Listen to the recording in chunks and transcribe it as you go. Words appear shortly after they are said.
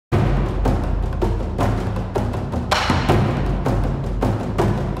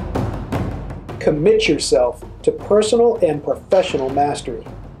Commit yourself to personal and professional mastery.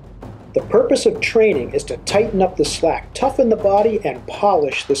 The purpose of training is to tighten up the slack, toughen the body, and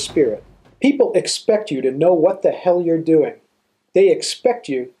polish the spirit. People expect you to know what the hell you're doing. They expect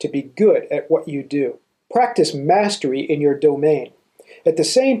you to be good at what you do. Practice mastery in your domain. At the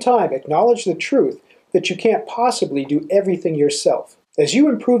same time, acknowledge the truth that you can't possibly do everything yourself. As you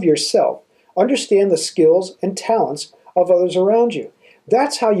improve yourself, understand the skills and talents of others around you.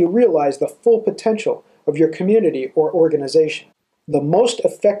 That's how you realize the full potential of your community or organization. The most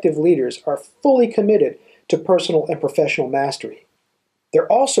effective leaders are fully committed to personal and professional mastery. They're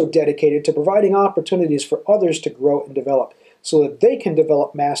also dedicated to providing opportunities for others to grow and develop so that they can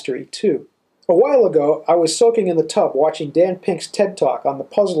develop mastery too. A while ago, I was soaking in the tub watching Dan Pink's TED Talk on the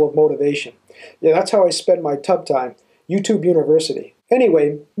puzzle of motivation. Yeah, that's how I spend my tub time, YouTube University.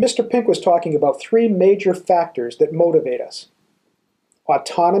 Anyway, Mr. Pink was talking about 3 major factors that motivate us: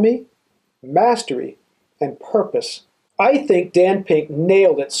 autonomy, mastery, and purpose. I think Dan Pink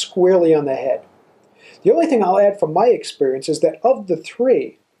nailed it squarely on the head. The only thing I'll add from my experience is that of the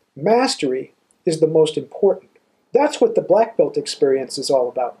 3, mastery is the most important. That's what the black belt experience is all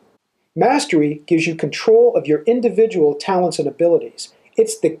about. Mastery gives you control of your individual talents and abilities.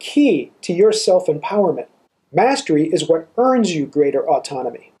 It's the key to your self-empowerment. Mastery is what earns you greater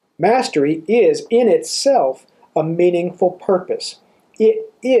autonomy. Mastery is in itself a meaningful purpose.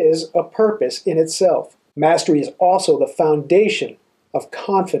 It is a purpose in itself. Mastery is also the foundation of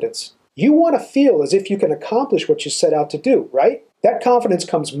confidence. You want to feel as if you can accomplish what you set out to do, right? That confidence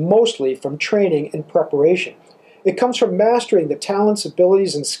comes mostly from training and preparation. It comes from mastering the talents,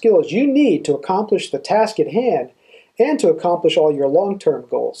 abilities, and skills you need to accomplish the task at hand and to accomplish all your long-term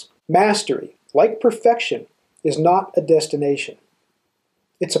goals. Mastery, like perfection, is not a destination.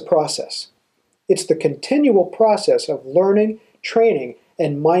 It's a process. It's the continual process of learning, training,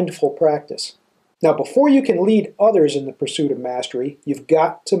 and mindful practice. Now, before you can lead others in the pursuit of mastery, you've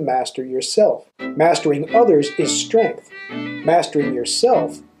got to master yourself. Mastering others is strength. Mastering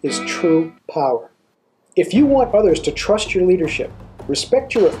yourself is true power. If you want others to trust your leadership,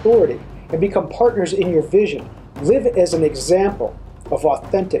 respect your authority, and become partners in your vision, live as an example of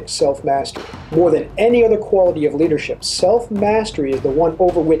authentic self-mastery. More than any other quality of leadership, self-mastery is the one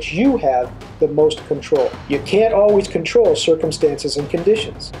over which you have the most control. You can't always control circumstances and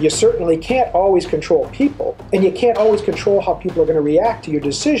conditions. You certainly can't always control people, and you can't always control how people are going to react to your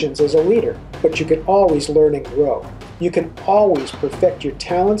decisions as a leader. But you can always learn and grow. You can always perfect your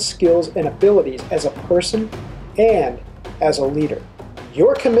talents, skills, and abilities as a person and as a leader.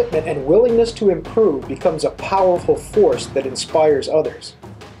 Your commitment and willingness to improve becomes a powerful force that inspires others.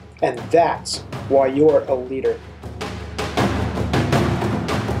 And that's why you're a leader.